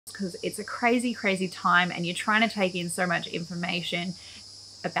because it's a crazy, crazy time and you're trying to take in so much information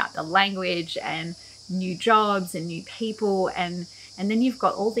about the language and new jobs and new people, and then you've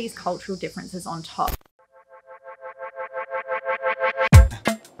got all these cultural differences on top.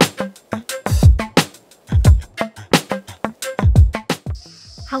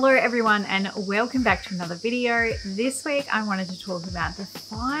 Hello everyone and welcome back to another video. This week I wanted to talk about the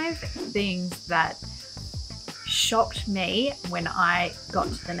 5 things that shocked me when I got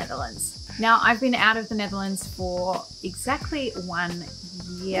to the Netherlands. Now, I've been out of the Netherlands for exactly 1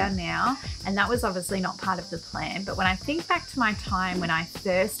 year now, and that was obviously not part of the plan. But when I think back to my time when I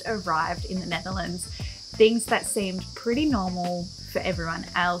first arrived in the Netherlands, things that seemed pretty normal for everyone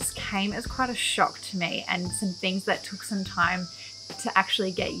else came as quite a shock to me, and some things that took some time to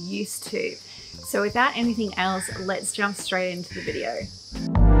actually get used to. So without anything else, let's jump straight into the video.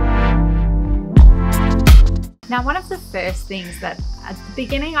 Now, one of the first things that at the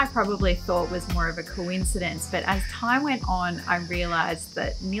beginning I probably thought was more of a coincidence, but as time went on, I realized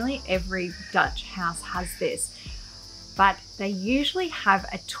that nearly every Dutch house has this, but they usually have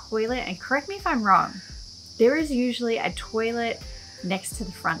a toilet, and correct me if I'm wrong, there is usually a toilet next to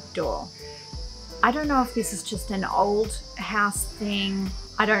the front door. I don't know if this is just an old house thing.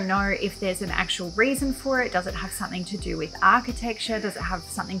 I don't know if there's an actual reason for it. Does it have something to do with architecture? Does it have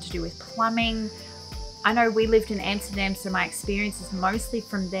something to do with plumbing? I know we lived in Amsterdam, so my experience is mostly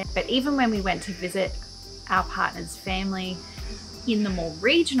from there. But even when we went to visit our partner's family in the more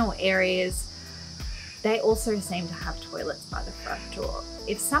regional areas, they also seem to have toilets by the front door.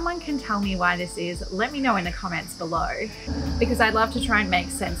 If someone can tell me why this is, let me know in the comments below, because I'd love to try and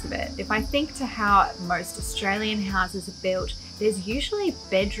make sense of it. If I think to how most Australian houses are built, there's usually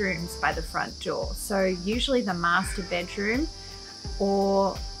bedrooms by the front door. So usually the master bedroom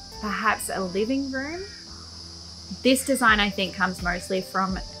or perhaps a living room. This design, I think, comes mostly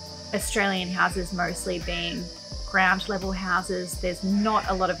from Australian houses mostly being ground level houses. There's not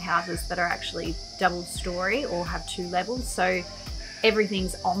a lot of houses that are actually double story or have 2 levels, so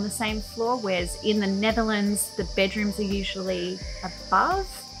everything's on the same floor, whereas in the Netherlands the bedrooms are usually above.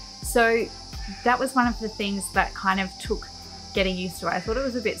 So that was one of the things that kind of took getting used to. I thought it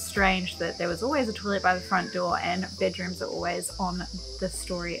was a bit strange that there was always a toilet by the front door and bedrooms are always on the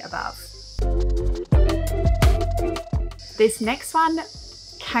story above. This next one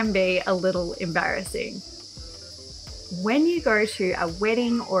can be a little embarrassing. When you go to a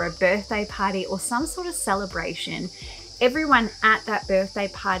wedding or a birthday party or some sort of celebration, everyone at that birthday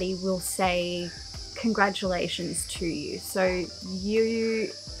party will say congratulations to you. So you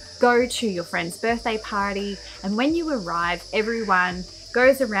go to your friend's birthday party, and when you arrive, everyone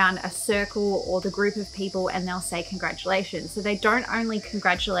goes around a circle or the group of people and they'll say congratulations. So they don't only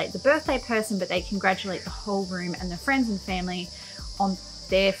congratulate the birthday person, but they congratulate the whole room and the friends and family on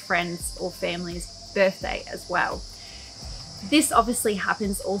their friends or family's birthday as well. This obviously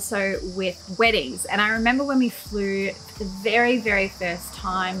happens also with weddings. And I remember when we flew the very, very first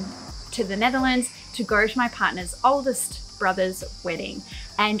time to the Netherlands to go to my partner's oldest brother's wedding.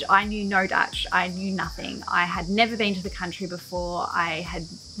 And I knew no Dutch, I knew nothing. I had never been to the country before. I had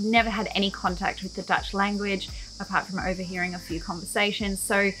never had any contact with the Dutch language, apart from overhearing a few conversations.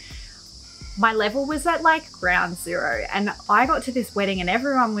 So my level was at like ground zero. And I got to this wedding and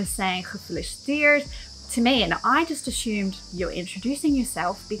everyone was saying gefeliciteerd to me, and I just assumed you're introducing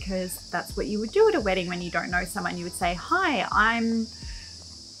yourself, because that's what you would do at a wedding when you don't know someone. You would say, hi, I'm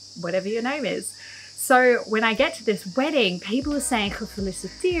whatever your name is. So when I get to this wedding, people are saying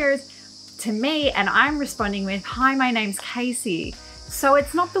gefeliciteerd to me, and I'm responding with, hi, my name's Casey. So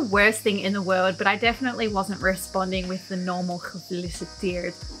it's not the worst thing in the world, but I definitely wasn't responding with the normal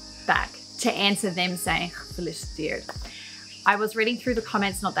gefeliciteerd back to answer them saying gefeliciteerd. I was reading through the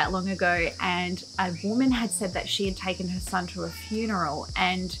comments not that long ago, and a woman had said that she had taken her son to a funeral,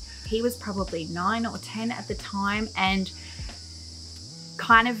 and he was probably 9 or 10 at the time, and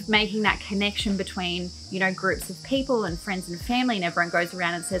kind of making that connection between, you know, groups of people and friends and family, and everyone goes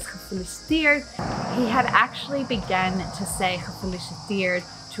around and says gefeliciteerd. He had actually began to say gefeliciteerd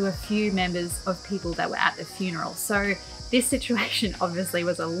to a few members of people that were at the funeral. So this situation obviously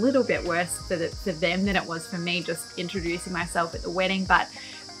was a little bit worse for them than it was for me just introducing myself at the wedding, but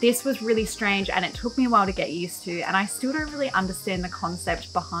this was really strange and it took me a while to get used to, and I still don't really understand the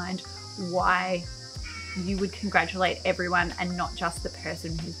concept behind why you would congratulate everyone and not just the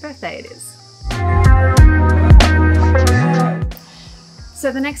person whose birthday it is.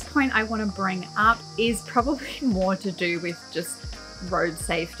 So the next point I want to bring up is probably more to do with just road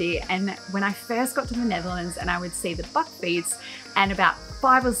safety. And when I first got to the Netherlands and I would see the bakfiets and about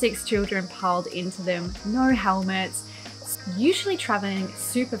 5 or 6 children piled into them, no helmets, usually traveling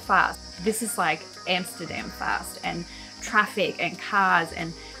super fast. This is like Amsterdam fast, and traffic and cars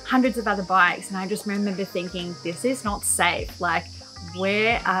and hundreds of other bikes. And I just remember thinking, this is not safe. Like,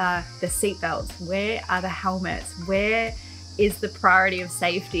 where are the seatbelts? Where are the helmets? Where is the priority of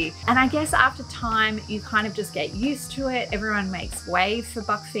safety? And I guess after time, you kind of just get used to it. Everyone makes way for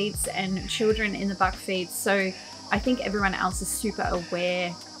buckfeets and children in the buckfeets. So I think everyone else is super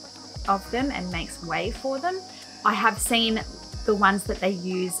aware of them and makes way for them. I have seen the ones that they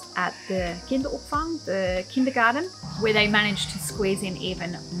use at the Kinderopvang, the kindergarten, where they manage to squeeze in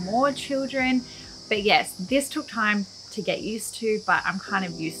even more children. But yes, this took time to get used to, but I'm kind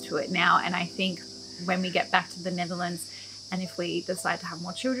of used to it now. And I think when we get back to the Netherlands, and if we decide to have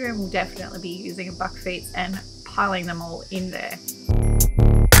more children, we'll definitely be using a buckfeet and piling them all in there.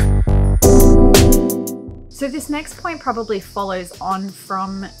 So this next point probably follows on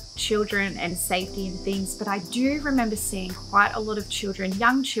from children and safety and things, but I do remember seeing quite a lot of children,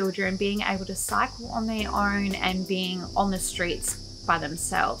 young children, being able to cycle on their own and being on the streets by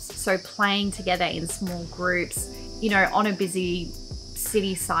themselves. So playing together in small groups, you know, on a busy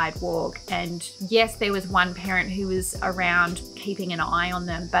city sidewalk. And yes, there was one parent who was around keeping an eye on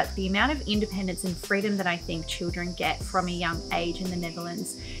them, but the amount of independence and freedom that I think children get from a young age in the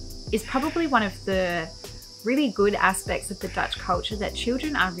Netherlands is probably one of the really good aspects of the Dutch culture, that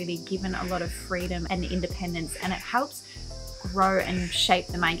children are really given a lot of freedom and independence, and it helps grow and shape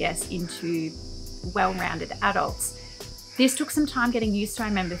them, I guess, into well-rounded adults. This took some time getting used to. I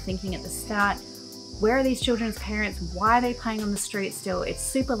remember thinking at the start, where are these children's parents? Why are they playing on the street still? It's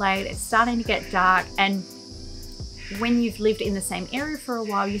super late, it's starting to get dark. And when you've lived in the same area for a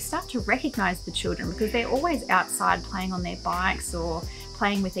while, you start to recognize the children because they're always outside playing on their bikes or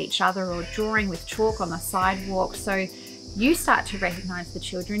playing with each other or drawing with chalk on the sidewalk. So you start to recognize the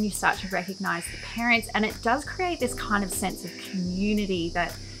children, you start to recognize the parents, and it does create this kind of sense of community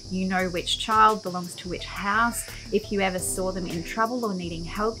that you know which child belongs to which house. If you ever saw them in trouble or needing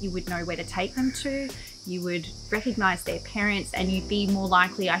help, you would know where to take them to. You would recognize their parents, and you'd be more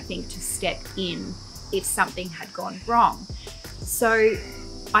likely, I think, to step in if something had gone wrong. So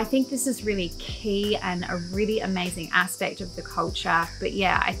I think this is really key and a really amazing aspect of the culture. But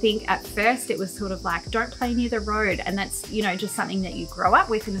yeah, I think at first it was sort of like, don't play near the road. And that's, you know, just something that you grow up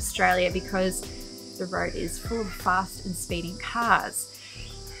with in Australia because the road is full of fast and speeding cars.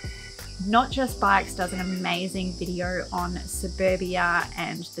 Not Just Bikes does an amazing video on suburbia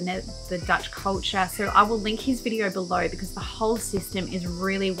and the Dutch culture. So I will link his video below because the whole system is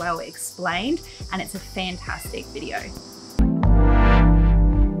really well explained and it's a fantastic video.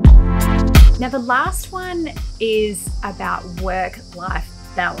 Now the last one is about work-life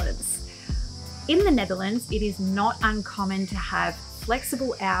balance. In the Netherlands, it is not uncommon to have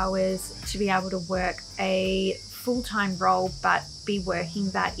flexible hours, to be able to work a full-time role, but be working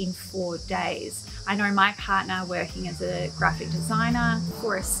that in 4 days. I know my partner working as a graphic designer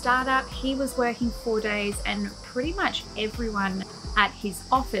for a startup, he was working 4 days, and pretty much everyone at his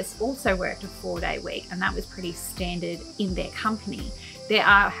office also worked a 4-day week, and that was pretty standard in their company. There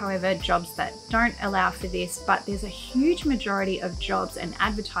are, however, jobs that don't allow for this, but there's a huge majority of jobs and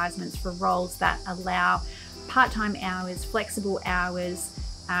advertisements for roles that allow part-time hours, flexible hours,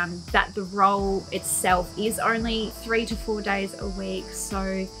 that the role itself is only 3 to 4 days a week.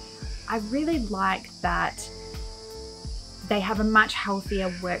 So I really like that they have a much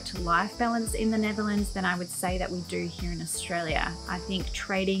healthier work to life balance in the Netherlands than I would say that we do here in Australia. I think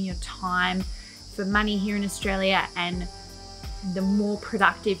trading your time for money here in Australia, and the more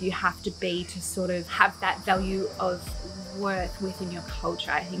productive you have to be to sort of have that value of worth within your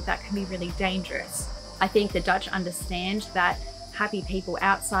culture, I think that can be really dangerous. I think the Dutch understand that happy people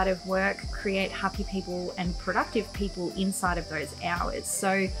outside of work create happy people and productive people inside of those hours.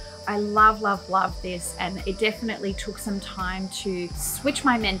 So I love, love, love this, and it definitely took some time to switch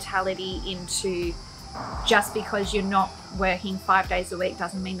my mentality into just because you're not working 5 days a week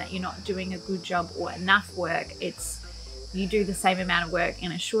doesn't mean that you're not doing a good job or enough work. It's you do the same amount of work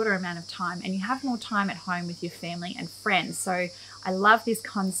in a shorter amount of time, and you have more time at home with your family and friends. So I love this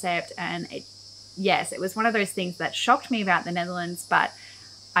concept, and yes, it was one of those things that shocked me about the Netherlands, but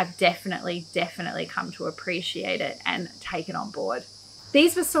I've definitely come to appreciate it and take it on board.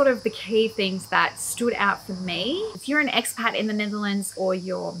 These were sort of the key things that stood out for me. If you're an expat in the Netherlands, or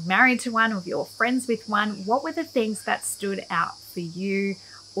you're married to one, or you're friends with one, what were the things that stood out for you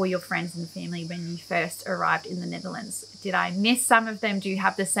or your friends and family when you first arrived in the Netherlands? Did I miss some of them? Do you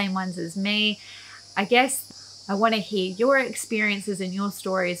have the same ones as me? I guess I want to hear your experiences and your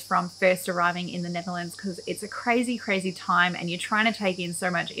stories from first arriving in the Netherlands, because it's a crazy, crazy time and you're trying to take in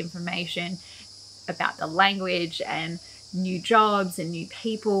so much information about the language and new jobs and new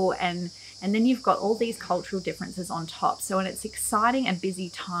people, and then you've got all these cultural differences on top. So when it's exciting and busy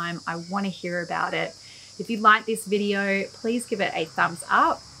time, I want to hear about it. If you like this video, please give it a thumbs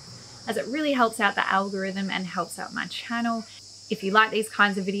up, as it really helps out the algorithm and helps out my channel. If you like these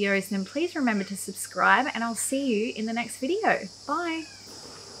kinds of videos, then please remember to subscribe, and I'll see you in the next video. Bye.